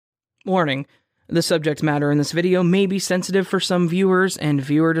Warning, the subject matter in this video may be sensitive for some viewers, and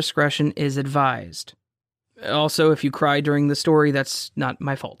viewer discretion is advised. Also, if you cry during the story, that's not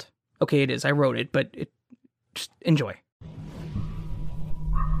my fault. Okay, it is, I wrote it, but just enjoy.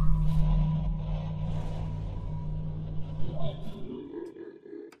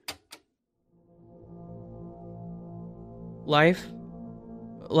 Life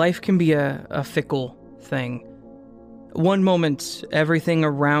can be a fickle thing. One moment, everything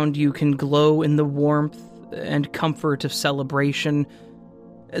around you can glow in the warmth and comfort of celebration.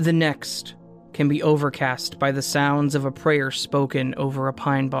 The next can be overcast by the sounds of a prayer spoken over a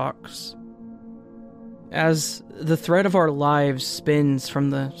pine box. As the thread of our lives spins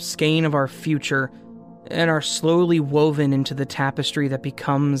from the skein of our future and are slowly woven into the tapestry that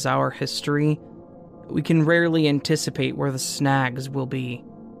becomes our history, we can rarely anticipate where the snags will be.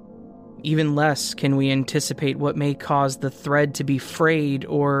 Even less can we anticipate what may cause the thread to be frayed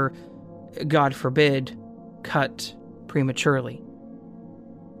or, God forbid, cut prematurely.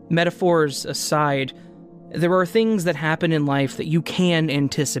 Metaphors aside, there are things that happen in life that you can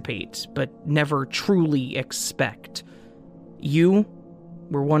anticipate, but never truly expect. You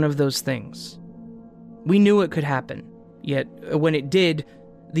were one of those things. We knew it could happen, yet when it did,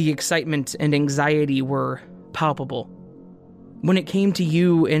 the excitement and anxiety were palpable. When it came to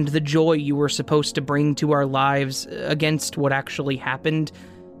you and the joy you were supposed to bring to our lives against what actually happened,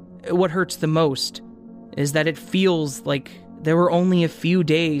 what hurts the most is that it feels like there were only a few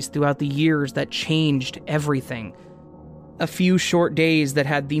days throughout the years that changed everything. A few short days that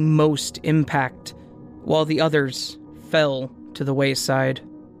had the most impact, while the others fell to the wayside.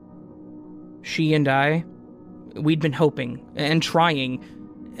 She and I, we'd been hoping and trying,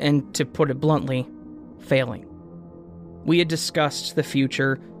 and to put it bluntly, failing. We had discussed the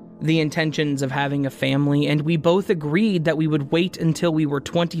future, the intentions of having a family, and we both agreed that we would wait until we were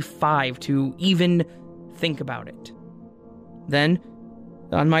 25 to even think about it. Then,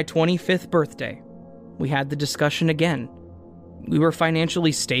 on my 25th birthday, we had the discussion again. We were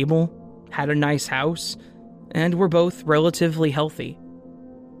financially stable, had a nice house, and were both relatively healthy.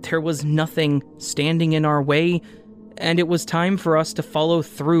 There was nothing standing in our way, and it was time for us to follow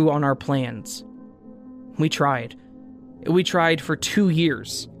through on our plans. We tried. We tried for 2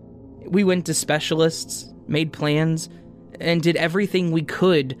 years. We went to specialists, made plans, and did everything we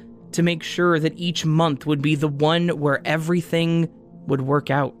could to make sure that each month would be the one where everything would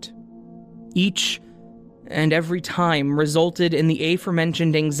work out. Each and every time resulted in the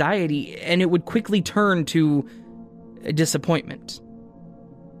aforementioned anxiety, and it would quickly turn to disappointment.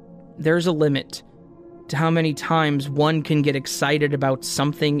 There's a limit to how many times one can get excited about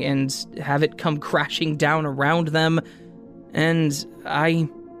something and have it come crashing down around them, and I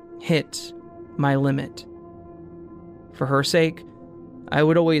hit my limit. For her sake, I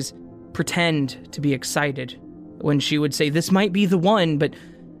would always pretend to be excited when she would say, "This might be the one," but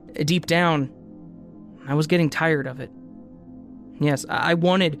deep down, I was getting tired of it. Yes, I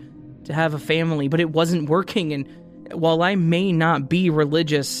wanted to have a family, but it wasn't working, and while I may not be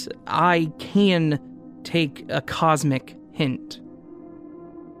religious, I can take a cosmic hint.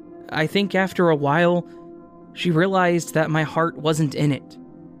 I think after a while, she realized that my heart wasn't in it.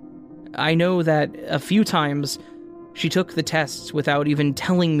 I know that a few times, she took the tests without even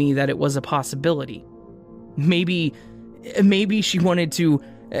telling me that it was a possibility. Maybe she wanted to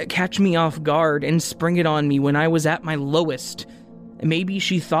catch me off guard and spring it on me when I was at my lowest. Maybe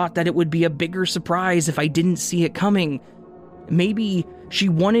she thought that it would be a bigger surprise if I didn't see it coming. Maybe she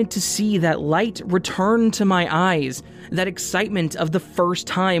wanted to see that light return to my eyes, that excitement of the first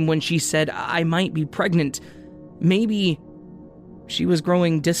time when she said I might be pregnant. Maybe she was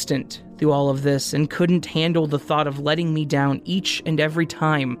growing distant through all of this and couldn't handle the thought of letting me down each and every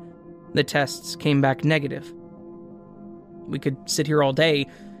time the tests came back negative. We could sit here all day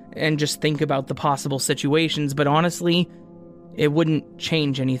and just think about the possible situations, but honestly, it wouldn't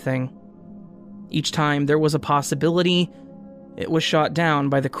change anything. Each time there was a possibility, it was shot down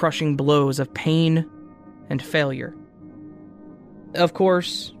by the crushing blows of pain and failure. Of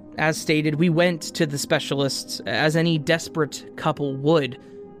course, as stated, we went to the specialists as any desperate couple would.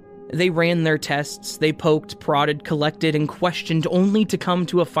 They ran their tests, they poked, prodded, collected, and questioned only to come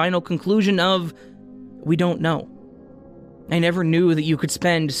to a final conclusion of, we don't know. I never knew that you could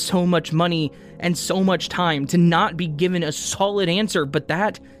spend so much money and so much time to not be given a solid answer, but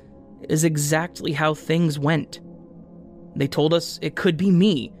that is exactly how things went. They told us it could be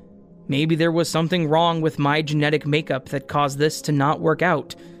me. Maybe there was something wrong with my genetic makeup that caused this to not work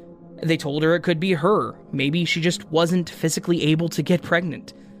out. They told her it could be her. Maybe she just wasn't physically able to get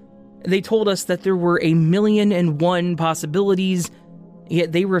pregnant. They told us that there were 1,000,001 possibilities,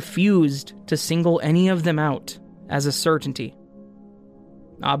 yet they refused to single any of them out as a certainty.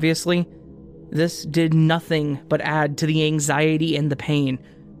 Obviously, this did nothing but add to the anxiety and the pain.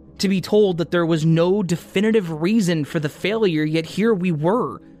 To be told that there was no definitive reason for the failure, yet here we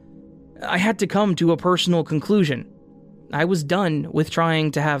were. I had to come to a personal conclusion. I was done with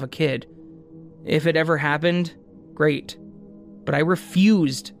trying to have a kid. If it ever happened, great. But I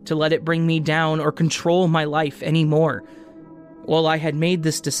refused to let it bring me down or control my life anymore. While I had made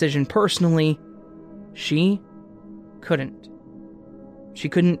this decision personally, she couldn't. She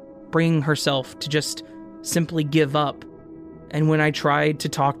couldn't bring herself to just simply give up. And when I tried to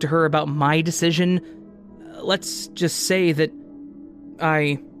talk to her about my decision, let's just say that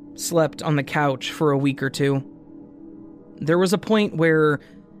I slept on the couch for a week or two. There was a point where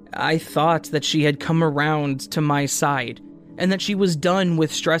I thought that she had come around to my side, and that she was done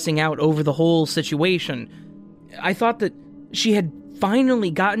with stressing out over the whole situation. I thought that she had finally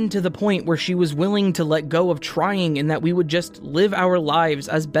gotten to the point where she was willing to let go of trying and that we would just live our lives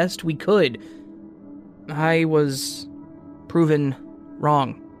as best we could. I was proven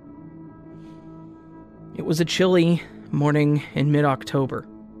wrong. It was a chilly morning in mid-October.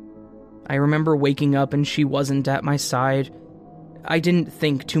 I remember waking up and she wasn't at my side. I didn't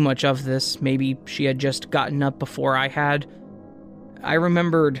think too much of this. Maybe she had just gotten up before I had. I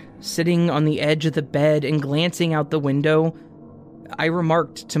remembered sitting on the edge of the bed and glancing out the window. I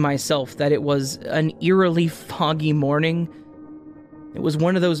remarked to myself that it was an eerily foggy morning. It was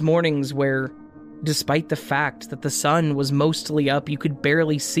one of those mornings where, despite the fact that the sun was mostly up, you could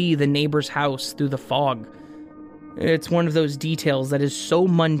barely see the neighbor's house through the fog. It's one of those details that is so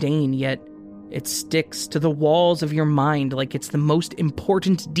mundane, yet it sticks to the walls of your mind like it's the most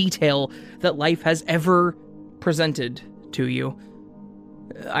important detail that life has ever presented to you.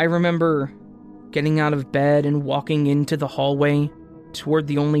 I remember getting out of bed and walking into the hallway toward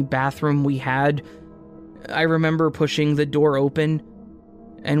the only bathroom we had. I remember pushing the door open,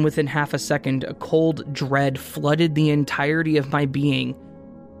 and within half a second, a cold dread flooded the entirety of my being.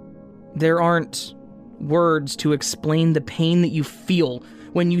 There aren't words to explain the pain that you feel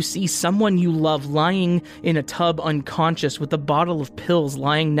when you see someone you love lying in a tub unconscious with a bottle of pills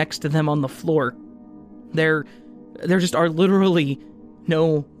lying next to them on the floor. There just are literally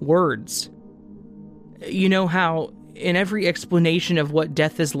no words. You know how in every explanation of what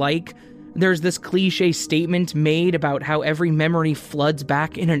death is like, there's this cliche statement made about how every memory floods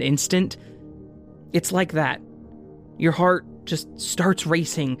back in an instant? It's like that. Your heart just starts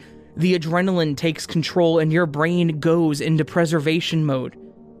racing, the adrenaline takes control, and your brain goes into preservation mode,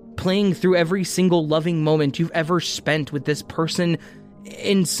 playing through every single loving moment you've ever spent with this person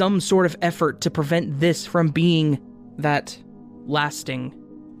in some sort of effort to prevent this from being that lasting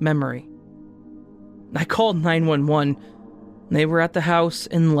memory. I called 911. They were at the house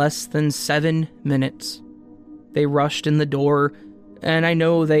in less than 7 minutes. They rushed in the door, and I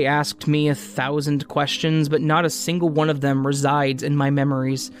know they asked me 1,000 questions, but not a single one of them resides in my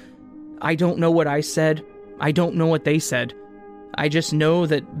memories. I don't know what I said. I don't know what they said. I just know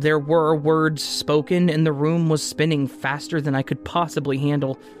that there were words spoken, and the room was spinning faster than I could possibly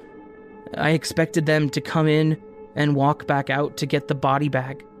handle. I expected them to come in and walk back out to get the body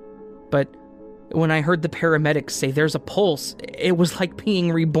bag. But when I heard the paramedics say there's a pulse, it was like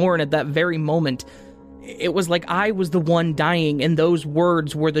being reborn at that very moment. It was like I was the one dying, and those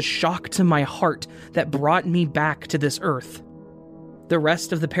words were the shock to my heart that brought me back to this earth. The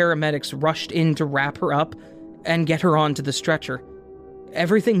rest of the paramedics rushed in to wrap her up and get her onto the stretcher.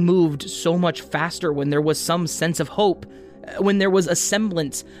 Everything moved so much faster when there was some sense of hope, when there was a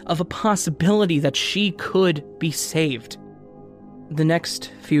semblance of a possibility that she could be saved. The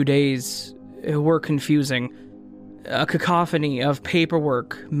next few days were confusing. A cacophony of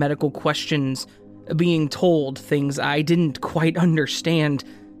paperwork, medical questions, being told things I didn't quite understand,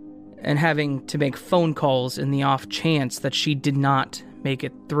 and having to make phone calls in the off chance that she did not make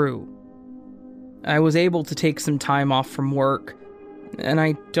it through. I was able to take some time off from work, and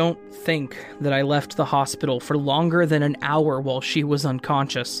I don't think that I left the hospital for longer than an hour while she was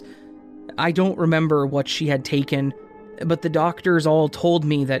unconscious. I don't remember what she had taken, but the doctors all told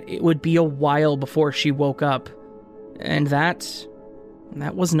me that it would be a while before she woke up, and that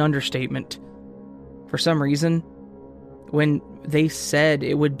was an understatement. For some reason, when they said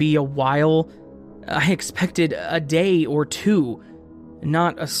it would be a while, I expected a day or two,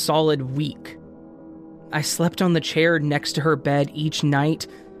 not a solid week. I slept on the chair next to her bed each night.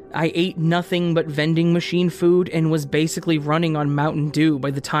 I ate nothing but vending machine food and was basically running on Mountain Dew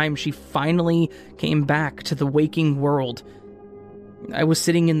by the time she finally came back to the waking world. I was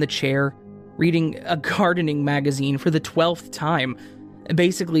sitting in the chair, reading a gardening magazine for the 12th time.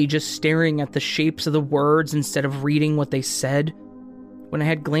 basically just staring at the shapes of the words instead of reading what they said, when I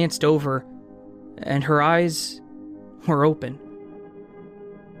had glanced over, and her eyes were open.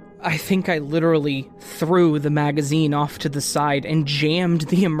 I think I literally threw the magazine off to the side and jammed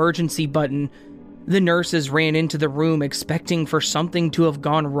the emergency button. The nurses ran into the room expecting for something to have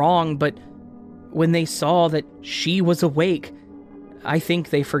gone wrong, but when they saw that she was awake, I think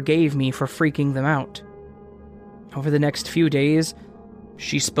they forgave me for freaking them out. Over the next few days,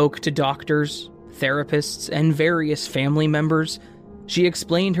 she spoke to doctors, therapists, and various family members. She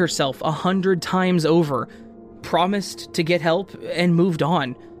explained herself 100 times over, promised to get help, and moved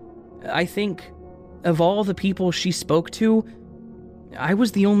on. I think, of all the people she spoke to, I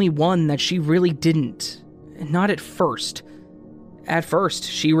was the only one that she really didn't. Not at first. At first,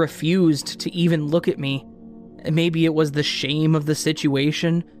 she refused to even look at me. Maybe it was the shame of the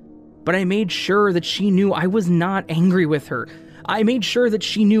situation, but I made sure that she knew I was not angry with her. I made sure that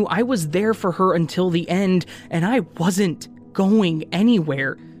she knew I was there for her until the end, and I wasn't going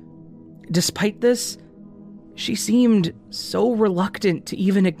anywhere. Despite this, she seemed so reluctant to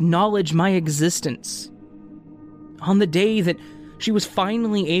even acknowledge my existence. On the day that she was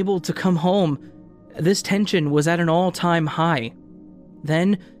finally able to come home, this tension was at an all-time high.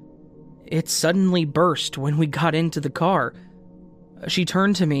 Then, it suddenly burst when we got into the car. She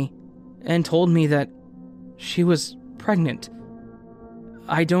turned to me and told me that she was pregnant.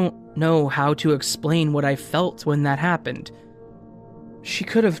 I don't know how to explain what I felt when that happened. She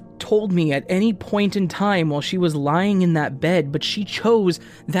could have told me at any point in time while she was lying in that bed, but she chose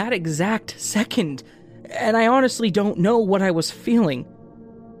that exact second, and I honestly don't know what I was feeling.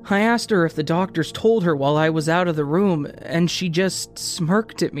 I asked her if the doctors told her while I was out of the room, and she just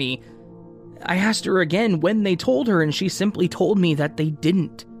smirked at me. I asked her again when they told her, and she simply told me that they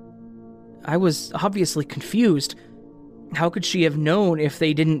didn't. I was obviously confused. How could she have known if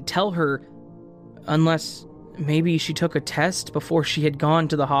they didn't tell her? Unless maybe she took a test before she had gone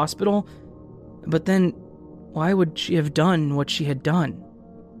to the hospital? But then, why would she have done what she had done?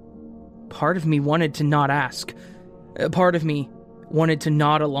 Part of me wanted to not ask. Part of me wanted to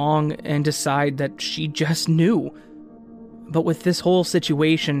nod along and decide that she just knew. But with this whole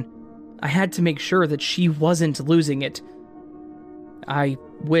situation, I had to make sure that she wasn't losing it. I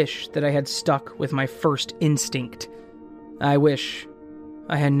wish that I had stuck with my first instinct. I wish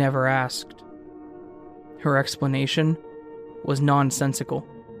I had never asked. Her explanation was nonsensical.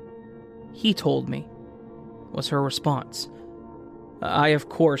 He told me, was her response. I, of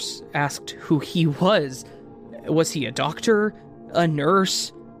course, asked who he was. Was he a doctor? A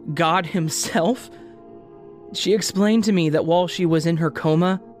nurse? God himself? She explained to me that while she was in her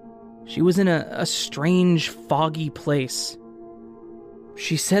coma, she was in a strange, foggy place.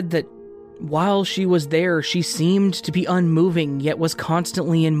 She said that while she was there, she seemed to be unmoving, yet was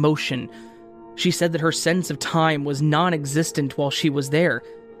constantly in motion. She said that her sense of time was non-existent while she was there.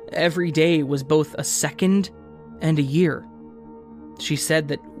 Every day was both a second and a year. She said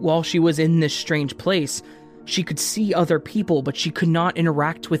that while she was in this strange place, she could see other people, but she could not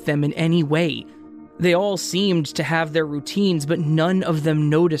interact with them in any way. They all seemed to have their routines, but none of them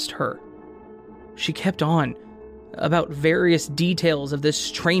noticed her. She kept on about various details of this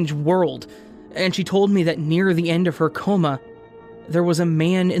strange world, and she told me that near the end of her coma, there was a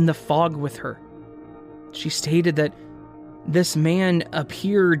man in the fog with her. She stated that this man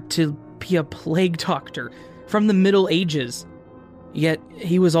appeared to be a plague doctor from the Middle Ages, yet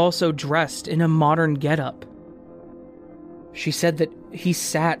he was also dressed in a modern getup. She said that he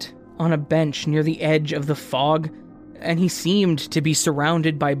sat on a bench near the edge of the fog, and he seemed to be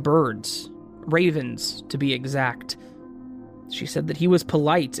surrounded by birds, ravens to be exact. She said that he was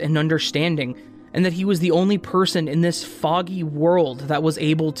polite and understanding, and that he was the only person in this foggy world that was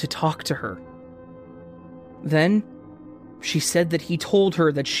able to talk to her. Then, she said that he told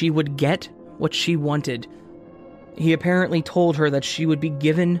her that she would get what she wanted. He apparently told her that she would be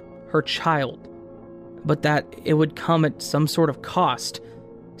given her child, but that it would come at some sort of cost,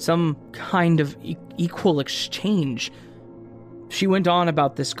 some kind of equal exchange. She went on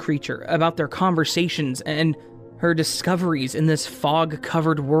about this creature, about their conversations, and her discoveries in this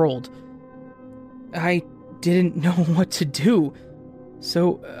fog-covered world. I didn't know what to do,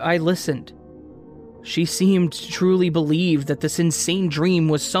 so I listened. She seemed to truly believe that this insane dream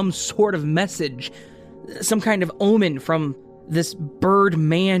was some sort of message, some kind of omen from this bird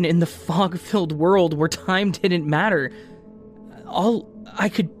man in the fog-filled world where time didn't matter. All I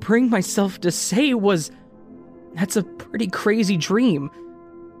could bring myself to say was, "That's a pretty crazy dream."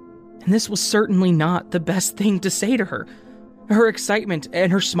 And this was certainly not the best thing to say to her. Her excitement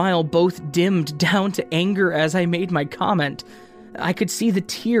and her smile both dimmed down to anger as I made my comment. I could see the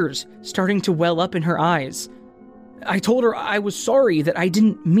tears starting to well up in her eyes. I told her I was sorry, that I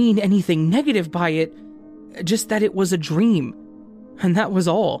didn't mean anything negative by it, just that it was a dream, and that was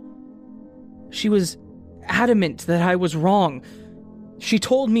all. She was adamant that I was wrong. She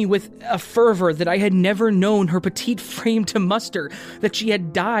told me with a fervor that I had never known her petite frame to muster, that she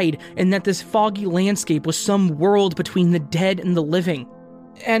had died, and that this foggy landscape was some world between the dead and the living.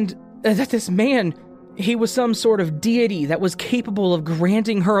 And that this man, he was some sort of deity that was capable of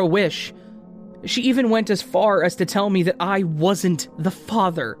granting her a wish. She even went as far as to tell me that I wasn't the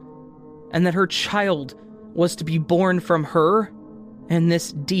father, and that her child was to be born from her and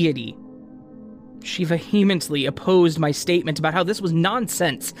this deity. She vehemently opposed my statement about how this was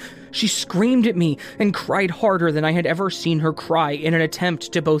nonsense. She screamed at me and cried harder than I had ever seen her cry in an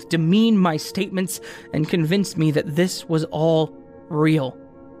attempt to both demean my statements and convince me that this was all real.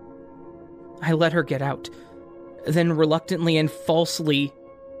 I let her get out, then reluctantly and falsely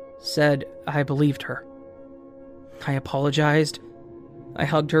said I believed her. I apologized. I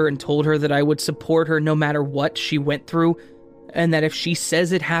hugged her and told her that I would support her no matter what she went through, and that if she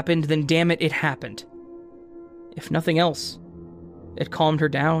says it happened, then damn it, it happened. If nothing else, it calmed her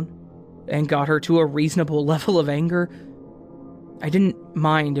down and got her to a reasonable level of anger. I didn't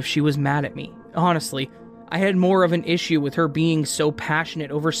mind if she was mad at me. Honestly, I had more of an issue with her being so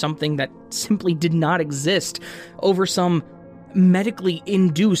passionate over something that simply did not exist, over some medically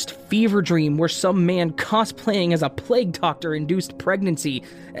induced fever dream where some man cosplaying as a plague doctor induced pregnancy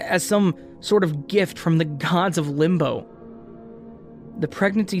as some sort of gift from the gods of limbo. The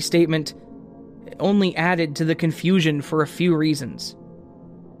pregnancy statement only added to the confusion for a few reasons.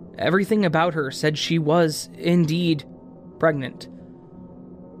 Everything about her said she was indeed pregnant.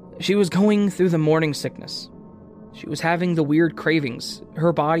 She was going through the morning sickness. She was having the weird cravings.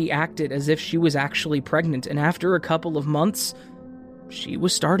 Her body acted as if she was actually pregnant, and after a couple of months, she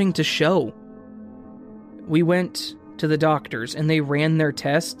was starting to show. We went to the doctors, and they ran their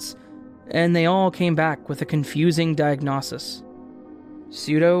tests, and they all came back with a confusing diagnosis.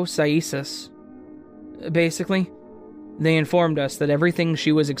 Pseudocyesis. Basically, they informed us that everything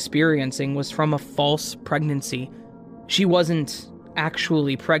she was experiencing was from a false pregnancy. She wasn't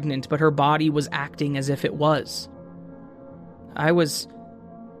actually pregnant, but her body was acting as if it was. I was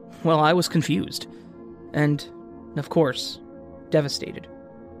confused, and, of course, devastated.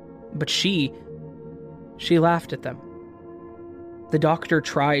 But she laughed at them. The doctor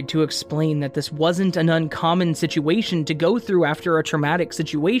tried to explain that this wasn't an uncommon situation to go through after a traumatic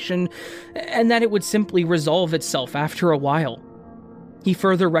situation, and that it would simply resolve itself after a while. He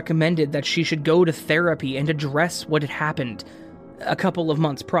further recommended that she should go to therapy and address what had happened a couple of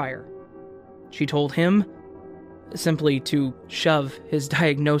months prior. She told him simply to shove his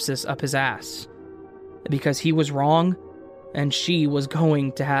diagnosis up his ass, because he was wrong and she was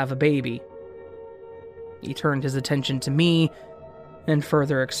going to have a baby. He turned his attention to me and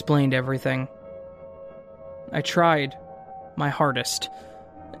further explained everything. I tried my hardest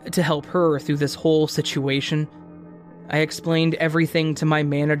to help her through this whole situation. I explained everything to my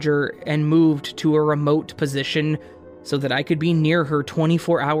manager and moved to a remote position so that I could be near her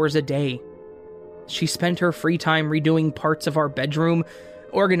 24 hours a day. She spent her free time redoing parts of our bedroom,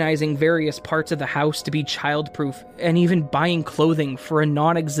 organizing various parts of the house to be childproof, and even buying clothing for a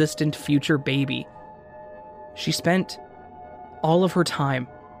non-existent future baby. She spent all of her time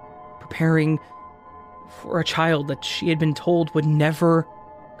preparing for a child that she had been told would never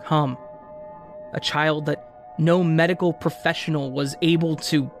come. A child that no medical professional was able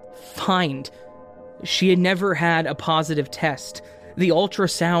to find. She had never had a positive test. The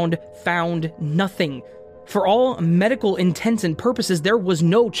ultrasound found nothing. For all medical intents and purposes, there was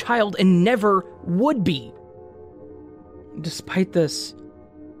no child and never would be. Despite this,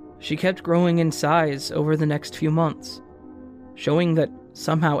 she kept growing in size over the next few months, showing that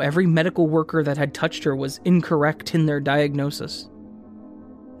somehow every medical worker that had touched her was incorrect in their diagnosis.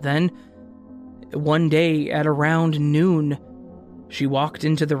 Then, one day at around noon, she walked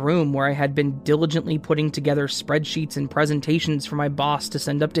into the room where I had been diligently putting together spreadsheets and presentations for my boss to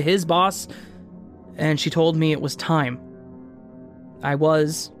send up to his boss, and she told me it was time. I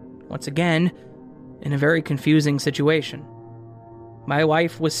was, once again, in a very confusing situation. My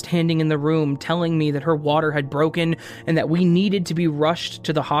wife was standing in the room telling me that her water had broken and that we needed to be rushed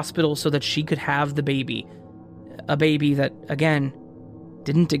to the hospital so that she could have the baby. A baby that, again,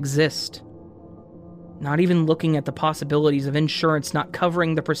 didn't exist. Not even looking at the possibilities of insurance not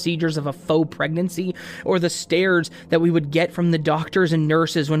covering the procedures of a faux pregnancy, or the stares that we would get from the doctors and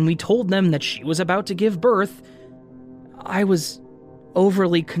nurses when we told them that she was about to give birth, I was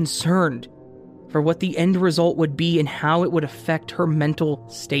overly concerned for what the end result would be and how it would affect her mental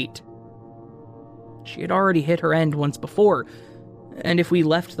state. She had already hit her end once before, and if we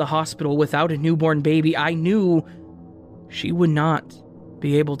left the hospital without a newborn baby, I knew she would not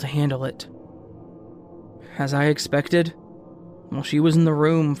be able to handle it. As I expected, while she was in the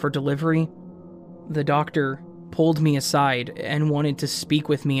room for delivery, the doctor pulled me aside and wanted to speak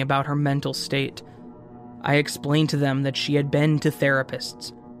with me about her mental state. I explained to them that she had been to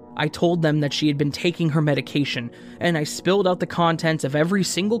therapists. I told them that she had been taking her medication, and I spilled out the contents of every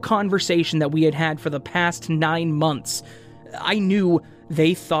single conversation that we had had for the past 9 months. I knew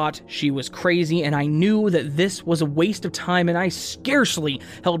they thought she was crazy, and I knew that this was a waste of time, and I scarcely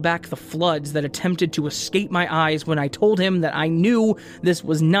held back the floods that attempted to escape my eyes when I told him that I knew this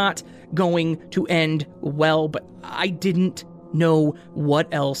was not going to end well, but I didn't know what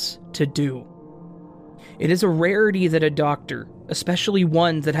else to do. It is a rarity that a doctor, especially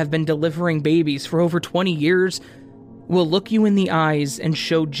ones that have been delivering babies for over 20 years, will look you in the eyes and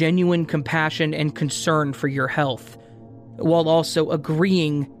show genuine compassion and concern for your health, while also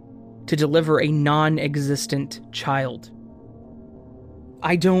agreeing to deliver a non-existent child.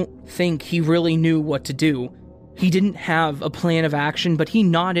 I don't think he really knew what to do. He didn't have a plan of action, but he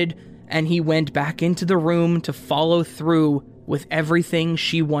nodded and he went back into the room to follow through with everything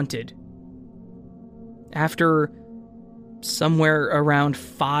she wanted. After somewhere around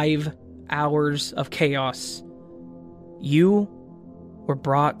 5 hours of chaos, you were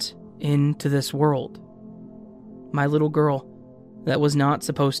brought into this world. My little girl that was not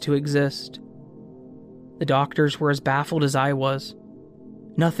supposed to exist. The doctors were as baffled as I was.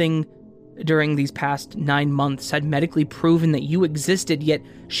 Nothing during these past 9 months had medically proven that you existed, yet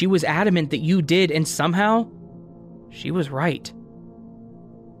she was adamant that you did, and somehow, she was right.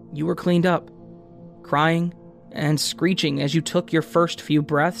 You were cleaned up, crying and screeching as you took your first few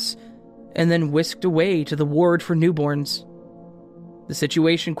breaths, and then whisked away to the ward for newborns. The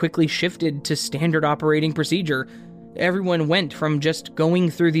situation quickly shifted to standard operating procedure. Everyone went from just going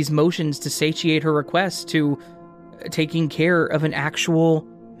through these motions to satiate her requests to taking care of an actual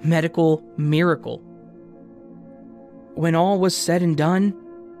medical miracle. When all was said and done,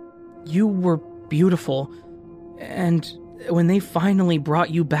 you were beautiful, and when they finally brought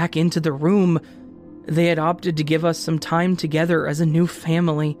you back into the room, they had opted to give us some time together as a new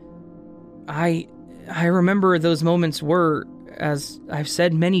family. I remember those moments were, as I've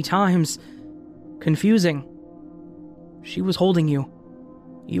said many times, confusing. She was holding you.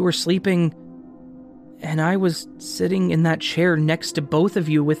 You were sleeping, and I was sitting in that chair next to both of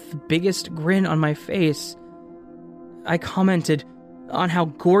you with the biggest grin on my face. I commented on how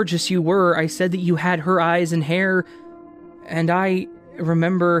gorgeous you were. I said that you had her eyes and hair, and I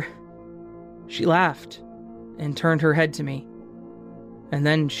remember she laughed and turned her head to me. And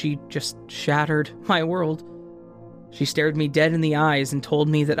then she just shattered my world. She stared me dead in the eyes and told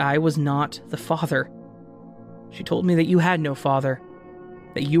me that I was not the father. She told me that you had no father,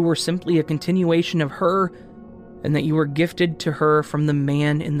 that you were simply a continuation of her, and that you were gifted to her from the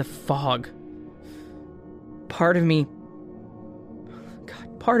man in the fog. Part of me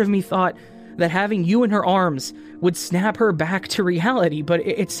thought that having you in her arms would snap her back to reality, but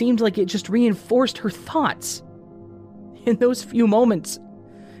it seemed like it just reinforced her thoughts. In those few moments,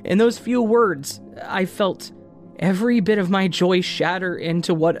 in those few words, I felt every bit of my joy shatter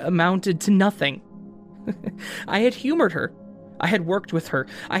into what amounted to nothing. I had humored her. I had worked with her.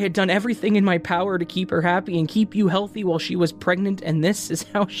 I had done everything in my power to keep her happy and keep you healthy while she was pregnant, and this is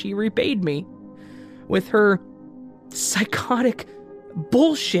how she repaid me. With her psychotic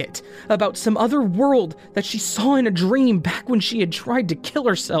bullshit about some other world that she saw in a dream back when she had tried to kill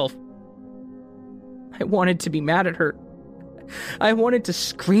herself. I wanted to be mad at her. I wanted to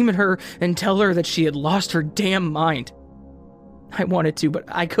scream at her and tell her that she had lost her damn mind. I wanted to, but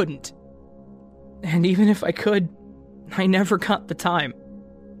I couldn't. And even if I could, I never got the time.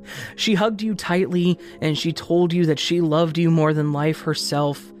 She hugged you tightly, and she told you that she loved you more than life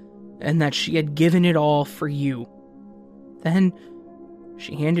herself, and that she had given it all for you. Then,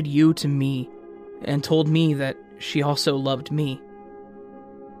 she handed you to me, and told me that she also loved me.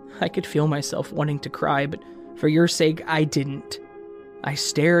 I could feel myself wanting to cry, but for your sake, I didn't. I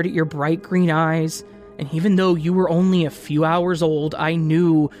stared at your bright green eyes, and even though you were only a few hours old, I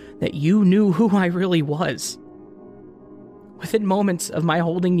knew that you knew who I really was. Within moments of my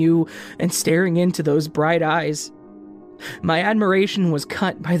holding you and staring into those bright eyes, my admiration was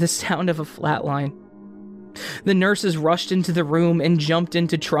cut by the sound of a flatline. The nurses rushed into the room and jumped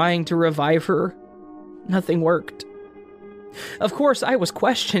into trying to revive her. Nothing worked. Of course, I was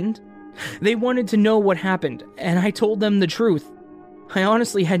questioned. They wanted to know what happened, and I told them the truth. I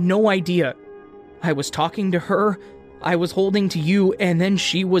honestly had no idea. I was talking to her, I was holding to you, and then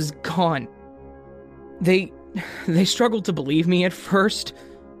she was gone. They struggled to believe me at first.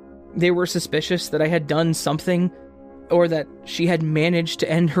 They were suspicious that I had done something, or that she had managed to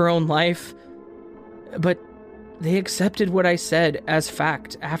end her own life. But they accepted what I said as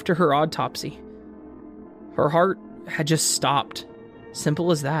fact after her autopsy. Her heart had just stopped.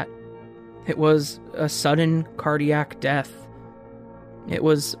 Simple as that. It was a sudden cardiac death. It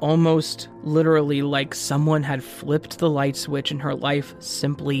was almost literally like someone had flipped the light switch and her life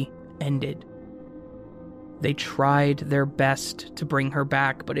simply ended. They tried their best to bring her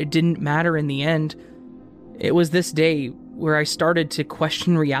back, but it didn't matter in the end. It was this day where I started to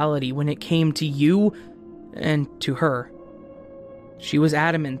question reality when it came to you and to her. She was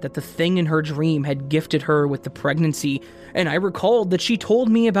adamant that the thing in her dream had gifted her with the pregnancy, and I recalled that she told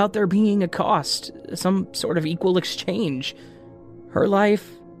me about there being a cost, some sort of equal exchange. Her life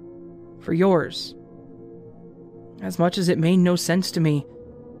for yours. As much as it made no sense to me,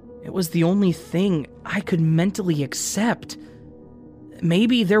 it was the only thing I could mentally accept.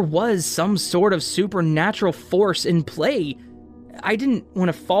 Maybe there was some sort of supernatural force in play. I didn't want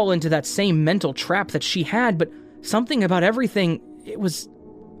to fall into that same mental trap that she had, but something about everything, it was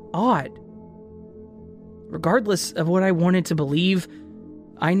odd. Regardless of what I wanted to believe,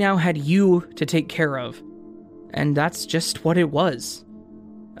 I now had you to take care of. And that's just what it was.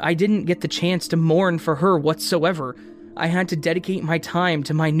 I didn't get the chance to mourn for her whatsoever. I had to dedicate my time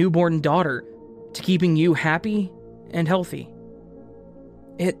to my newborn daughter, to keeping you happy and healthy.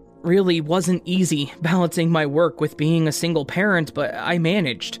 It really wasn't easy balancing my work with being a single parent, but I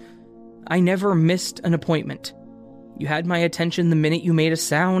managed. I never missed an appointment. You had my attention the minute you made a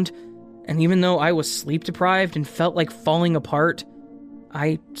sound, and even though I was sleep deprived and felt like falling apart,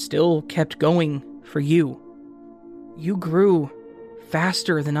 I still kept going for you. You grew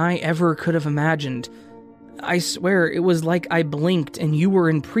faster than I ever could have imagined. I swear it was like I blinked and you were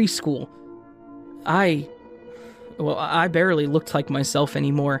in preschool. I barely looked like myself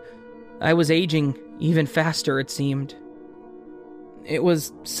anymore. I was aging even faster, it seemed. It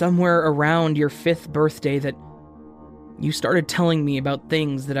was somewhere around your 5th birthday that you started telling me about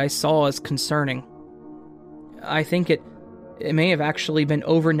things that I saw as concerning. I think it may have actually been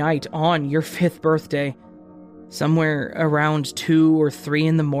overnight on your 5th birthday. Somewhere around 2 or 3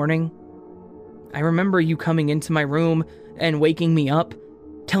 in the morning. I remember you coming into my room and waking me up,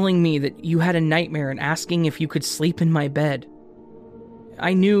 telling me that you had a nightmare and asking if you could sleep in my bed.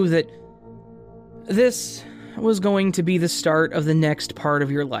 I knew that this was going to be the start of the next part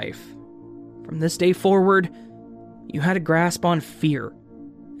of your life. From this day forward, you had a grasp on fear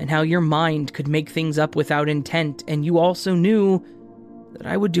and how your mind could make things up without intent, and you also knew that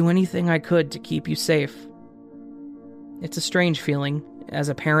I would do anything I could to keep you safe. It's a strange feeling, as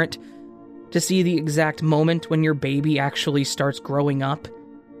a parent, to see the exact moment when your baby actually starts growing up.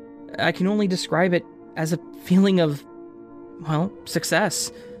 I can only describe it as a feeling of,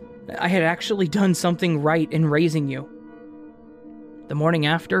 success. I had actually done something right in raising you. The morning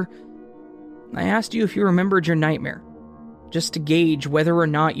after, I asked you if you remembered your nightmare, just to gauge whether or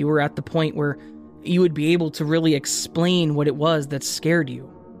not you were at the point where you would be able to really explain what it was that scared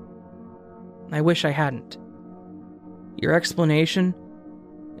you. I wish I hadn't. Your explanation,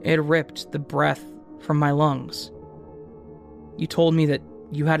 it ripped the breath from my lungs. You told me that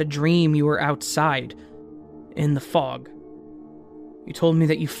you had a dream you were outside, in the fog. You told me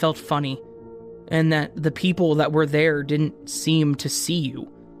that you felt funny, and that the people that were there didn't seem to see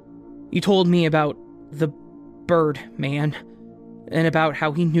you. You told me about the bird man, and about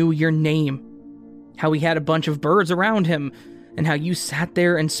how he knew your name, how he had a bunch of birds around him, and how you sat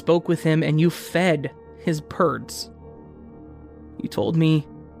there and spoke with him and you fed his birds. You told me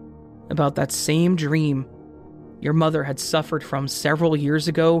about that same dream your mother had suffered from several years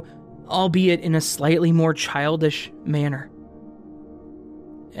ago, albeit in a slightly more childish manner.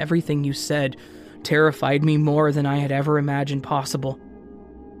 Everything you said terrified me more than I had ever imagined possible.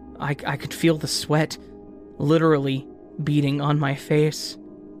 I could feel the sweat literally beating on my face.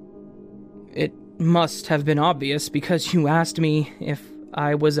 It must have been obvious because you asked me if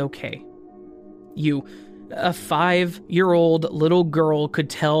I was okay. You, a 5-year-old little girl, could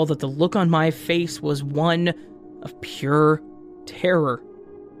tell that the look on my face was one of pure terror.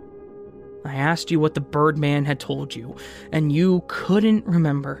 I asked you what the Birdman had told you, and you couldn't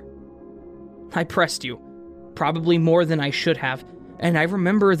remember. I pressed you, probably more than I should have, and I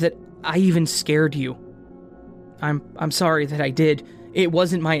remember that I even scared you. I'm sorry that I did. It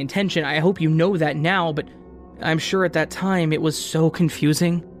wasn't my intention. I hope you know that now, but I'm sure at that time it was so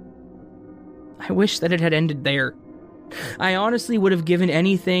confusing. I wish that it had ended there, I honestly would have given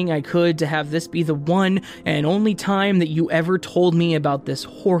anything I could to have this be the one and only time that you ever told me about this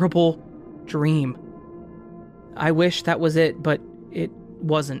horrible dream. I wish that was it, but it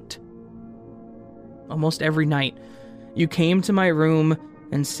wasn't. Almost every night, you came to my room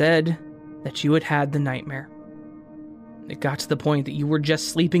and said that you had had the nightmare. It got to the point that you were just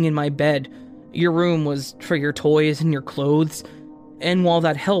sleeping in my bed. Your room was for your toys and your clothes, and while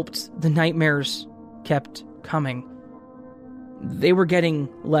that helped, the nightmares kept coming. They were getting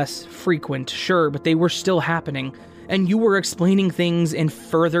less frequent, sure, but they were still happening, and you were explaining things in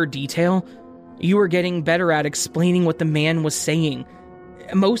further detail. You were getting better at explaining what the man was saying.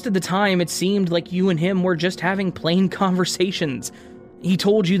 Most of the time, it seemed like you and him were just having plain conversations. He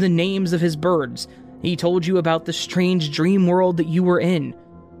told you the names of his birds. He told you about the strange dream world that you were in.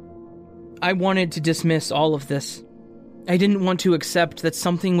 I wanted to dismiss all of this. I didn't want to accept that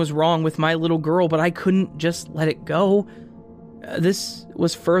something was wrong with my little girl, but I couldn't just let it go. This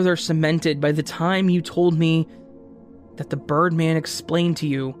was further cemented by the time you told me that the Birdman explained to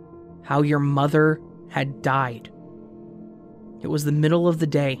you how your mother had died. It was the middle of the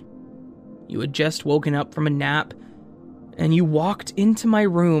day. You had just woken up from a nap, and you walked into my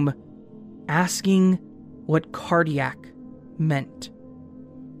room asking what cardiac meant.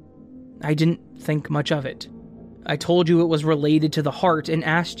 I didn't think much of it. I told you it was related to the heart and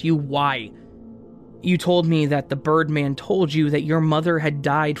asked you why. You told me that the Birdman told you that your mother had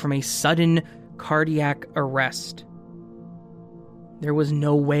died from a sudden cardiac arrest. There was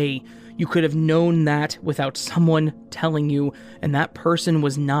no way you could have known that without someone telling you, and that person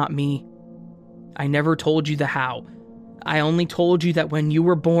was not me. I never told you the how. I only told you that when you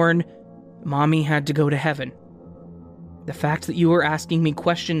were born, Mommy had to go to heaven. The fact that you were asking me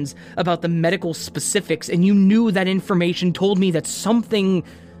questions about the medical specifics and you knew that information told me that something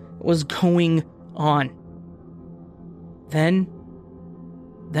was going on. Then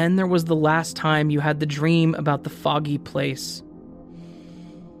there was the last time you had the dream about the foggy place.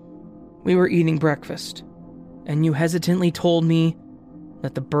 We were eating breakfast, and you hesitantly told me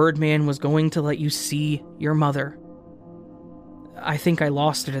that the Birdman was going to let you see your mother. I think I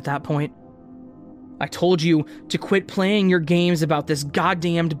lost it at that point. I told you to quit playing your games about this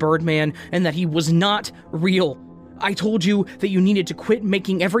goddamned Birdman and that he was not real. I told you that you needed to quit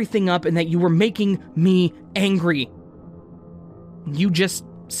making everything up and that you were making me angry. You just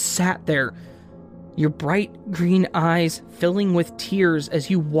sat there, your bright green eyes filling with tears as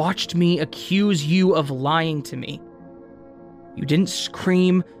you watched me accuse you of lying to me. You didn't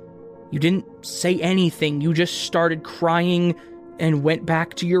scream, you didn't say anything, you just started crying and went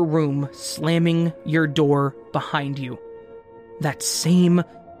back to your room, slamming your door behind you. That same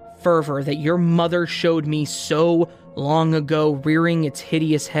fervor that your mother showed me so long ago, rearing its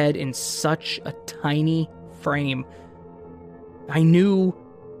hideous head in such a tiny frame. I knew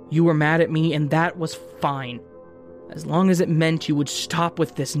you were mad at me, and that was fine, as long as it meant you would stop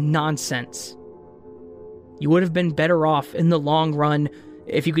with this nonsense. You would have been better off in the long run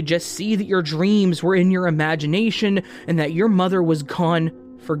if you could just see that your dreams were in your imagination and that your mother was gone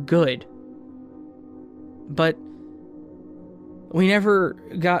for good. But we never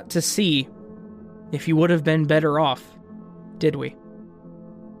got to see if you would have been better off, did we?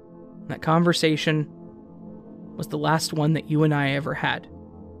 That conversation was the last one that you and I ever had.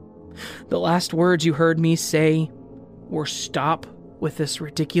 The last words you heard me say were, "Stop with this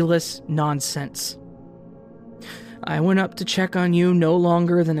ridiculous nonsense." I went up to check on you no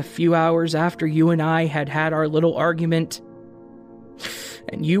longer than a few hours after you and I had had our little argument,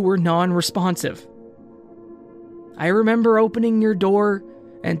 and you were non-responsive. I remember opening your door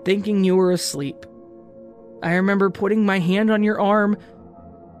and thinking you were asleep. I remember putting my hand on your arm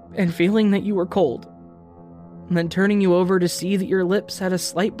and feeling that you were cold, and then turning you over to see that your lips had a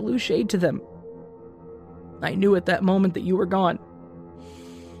slight blue shade to them. I knew at that moment that you were gone.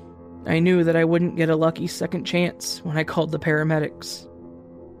 I knew that I wouldn't get a lucky second chance when I called the paramedics.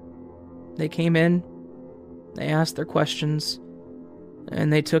 They came in, they asked their questions,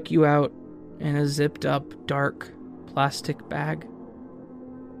 and they took you out in a zipped-up, dark, plastic bag.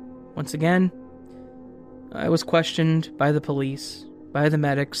 Once again, I was questioned by the police, by the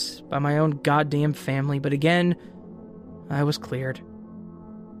medics, by my own goddamn family, but again, I was cleared.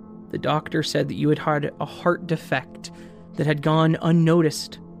 The doctor said that you had had a heart defect that had gone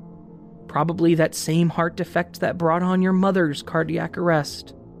unnoticed. Probably that same heart defect that brought on your mother's cardiac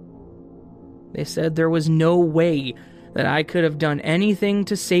arrest. They said there was no way that I could have done anything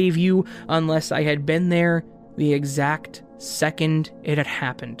to save you unless I had been there the exact second it had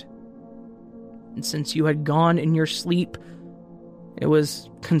happened. And since you had gone in your sleep, it was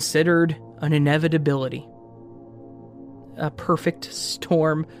considered an inevitability. a perfect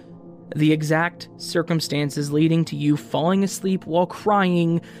storm. The exact circumstances leading to you falling asleep while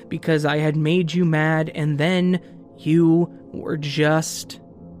crying because I had made you mad, and then you were just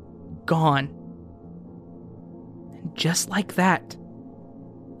gone. And just like that,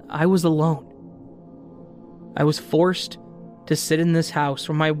 I was alone. I was forced to sit in this house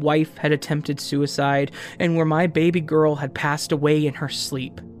where my wife had attempted suicide and where my baby girl had passed away in her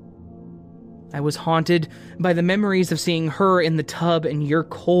sleep. I was haunted by the memories of seeing her in the tub and your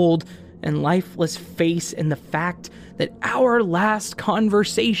cold and lifeless face, and the fact that our last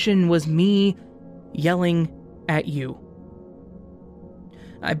conversation was me yelling at you.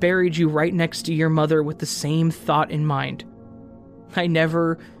 I buried you right next to your mother with the same thought in mind. I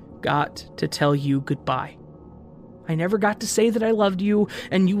never got to tell you goodbye. I never got to say that I loved you,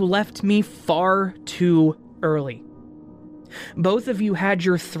 and you left me far too early. Both of you had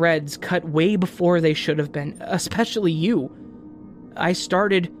your threads cut way before they should have been, especially you. I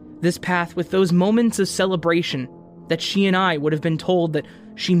started this path with those moments of celebration that she and I would have been told that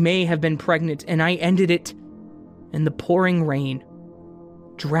she may have been pregnant, and I ended it in the pouring rain,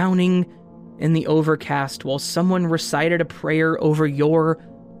 drowning in the overcast while someone recited a prayer over your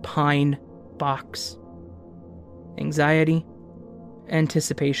pine box. Anxiety,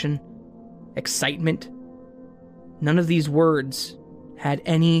 anticipation, excitement. None of these words had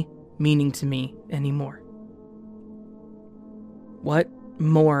any meaning to me anymore. What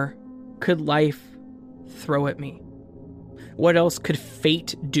more could life throw at me? What else could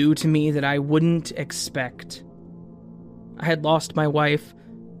fate do to me that I wouldn't expect? I had lost my wife,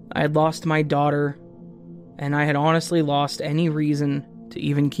 I had lost my daughter, and I had honestly lost any reason to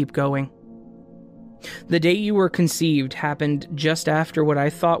even keep going. The day you were conceived happened just after what I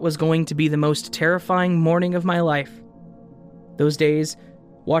thought was going to be the most terrifying morning of my life. Those days,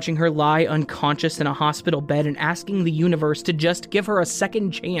 watching her lie unconscious in a hospital bed and asking the universe to just give her a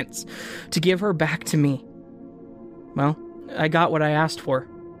second chance, to give her back to me. Well, I got what I asked for,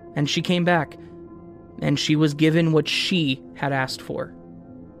 and she came back, and she was given what she had asked for.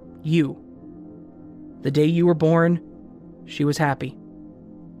 You. The day you were born, she was happy.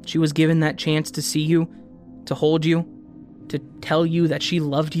 She was given that chance to see you, to hold you, to tell you that she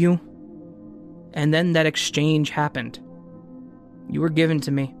loved you. And then that exchange happened. You were given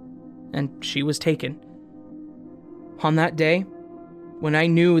to me, and she was taken. On that day, when I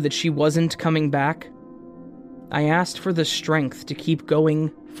knew that she wasn't coming back, I asked for the strength to keep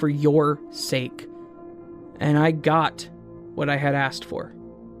going for your sake. And I got what I had asked for.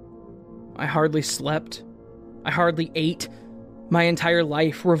 I hardly slept. I hardly ate. My entire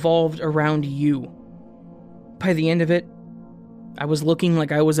life revolved around you. By the end of it, I was looking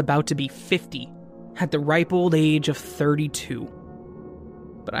like I was about to be 50 at the ripe old age of 32.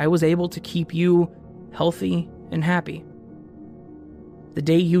 But I was able to keep you healthy and happy. The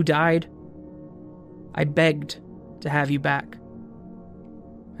day you died, I begged to have you back.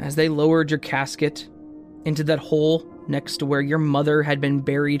 As they lowered your casket into that hole next to where your mother had been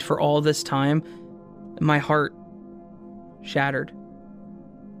buried for all this time, my heart shattered.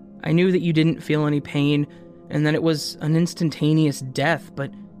 I knew that you didn't feel any pain and that it was an instantaneous death,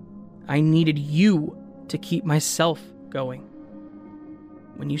 but I needed you to keep myself going.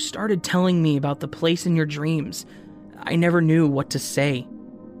 When you started telling me about the place in your dreams, I never knew what to say,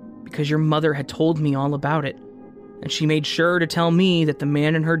 because your mother had told me all about it, and she made sure to tell me that the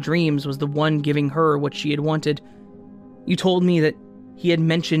man in her dreams was the one giving her what she had wanted. You told me that he had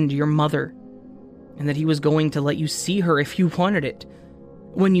mentioned your mother, and that he was going to let you see her if you wanted it.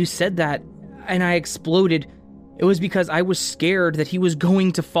 When you said that, and I exploded, it was because I was scared that he was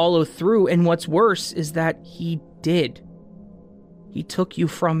going to follow through, and what's worse is that he did. He took you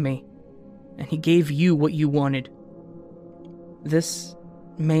from me, and he gave you what you wanted. This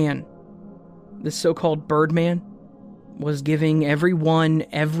man, this so-called Birdman, was giving everyone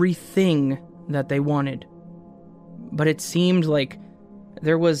everything that they wanted. But it seemed like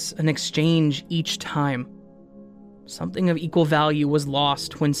there was an exchange each time. Something of equal value was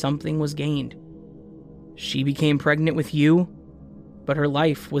lost when something was gained. She became pregnant with you, but her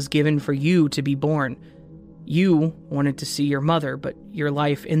life was given for you to be born. You wanted to see your mother, but your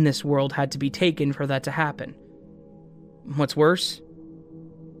life in this world had to be taken for that to happen. What's worse,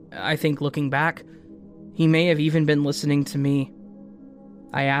 I think looking back, he may have even been listening to me.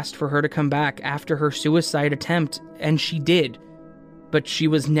 I asked for her to come back after her suicide attempt, and she did, but she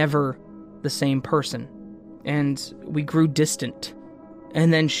was never the same person, and we grew distant,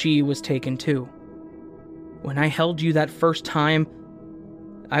 and then she was taken too. When I held you that first time,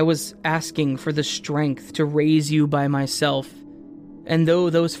 I was asking for the strength to raise you by myself, and though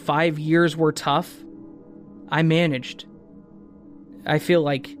those 5 years were tough, I managed, I feel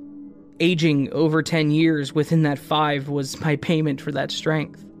like aging over 10 years within that 5 was my payment for that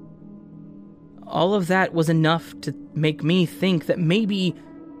strength. All of that was enough to make me think that maybe,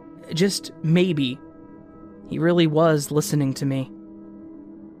 just maybe, he really was listening to me.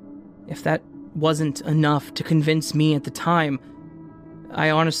 If that wasn't enough to convince me at the time,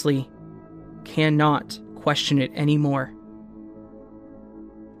 I honestly cannot question it anymore.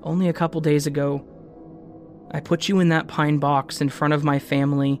 Only a couple days ago, I put you in that pine box in front of my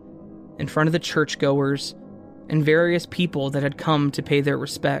family, in front of the churchgoers, and various people that had come to pay their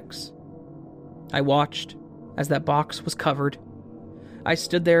respects. I watched as that box was covered. I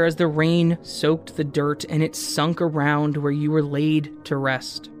stood there as the rain soaked the dirt and it sunk around where you were laid to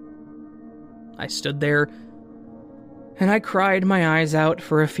rest. I stood there and I cried my eyes out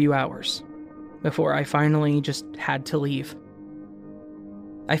for a few hours before I finally just had to leave.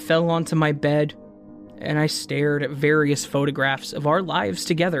 I fell onto my bed and I stared at various photographs of our lives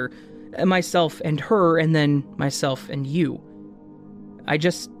together, myself and her, and then myself and you. I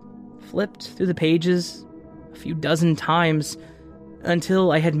just flipped through the pages a few dozen times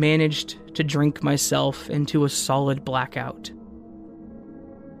until I had managed to drink myself into a solid blackout.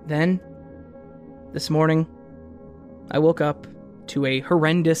 Then, this morning, I woke up to a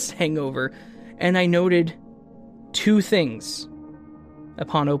horrendous hangover, and I noted 2 things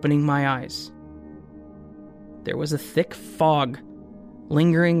upon opening my eyes. There was a thick fog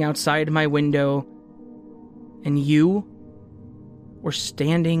lingering outside my window, and you were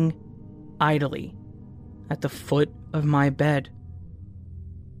standing idly at the foot of my bed.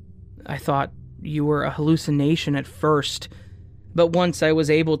 I thought you were a hallucination at first, but once I was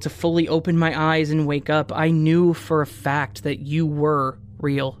able to fully open my eyes and wake up, I knew for a fact that you were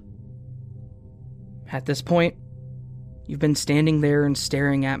real. At this point, you've been standing there and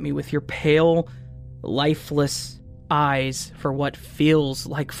staring at me with your pale, lifeless eyes for what feels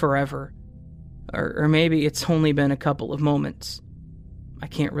like forever. Or maybe it's only been a couple of moments. I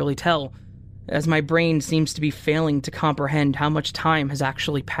can't really tell, as my brain seems to be failing to comprehend how much time has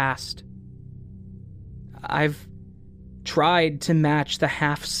actually passed. I've tried to match the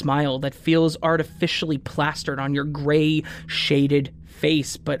half smile that feels artificially plastered on your gray, shaded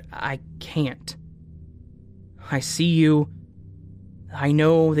face, but I can't. I see you. I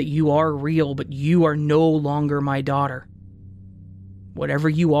know that you are real, but you are no longer my daughter. Whatever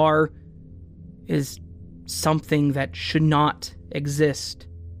you are is something that should not exist.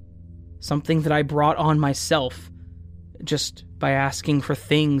 Something that I brought on myself just by asking for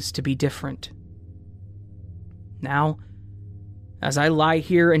things to be different. Now, as I lie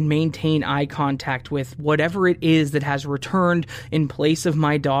here and maintain eye contact with whatever it is that has returned in place of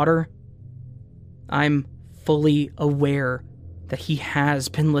my daughter, I'm fully aware that he has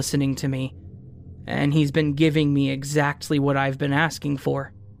been listening to me, and he's been giving me exactly what I've been asking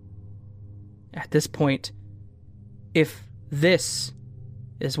for. At this point, if this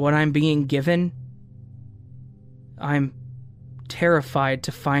is what I'm being given, I'm terrified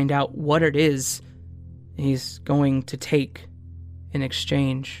to find out what it is he's going to take in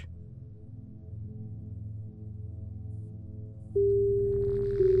exchange.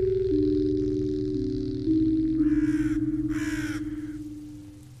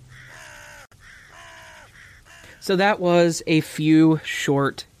 So that was A Few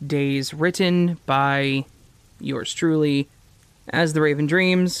Short Days, written by yours truly, as the Raven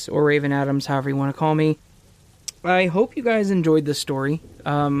Dreams, or Raven Adams, however you want to call me. I hope you guys enjoyed this story.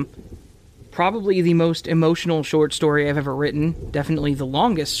 Probably the most emotional short story I've ever written. Definitely the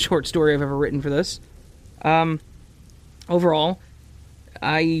longest short story I've ever written for this. Overall,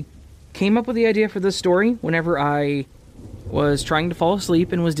 I came up with the idea for this story whenever I was trying to fall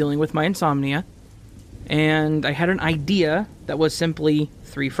asleep and was dealing with my insomnia. And I had an idea that was simply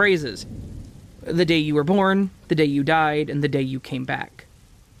 3 phrases. The day you were born, the day you died, and the day you came back.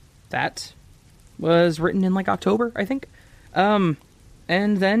 That was written in, October, I think. And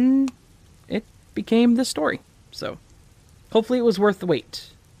then it became this story. So, hopefully it was worth the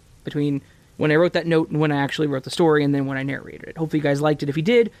wait between when I wrote that note and when I actually wrote the story, and then when I narrated it. Hopefully you guys liked it. If you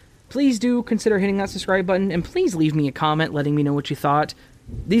did, please do consider hitting that subscribe button, and please leave me a comment letting me know what you thought.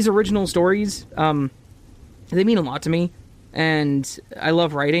 These original stories, they mean a lot to me, and I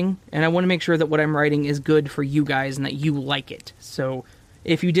love writing, and I want to make sure that what I'm writing is good for you guys and that you like it. So,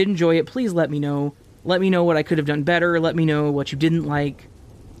 if you did enjoy it, please let me know. Let me know what I could have done better, let me know what you didn't like,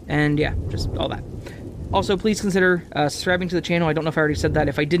 and yeah, just all that. Also, please consider subscribing to the channel. I don't know if I already said that.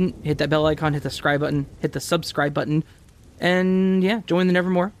 If I didn't, hit that bell icon, hit the subscribe button, and yeah, join the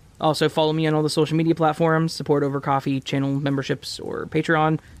Nevermore. Also, follow me on all the social media platforms, support over coffee, channel memberships, or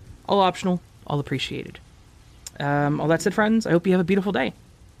Patreon. All optional, all appreciated. All that said, friends, I hope you have a beautiful day.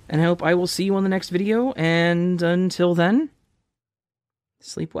 And I hope I will see you on the next video. And until then,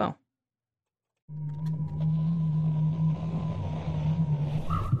 sleep well.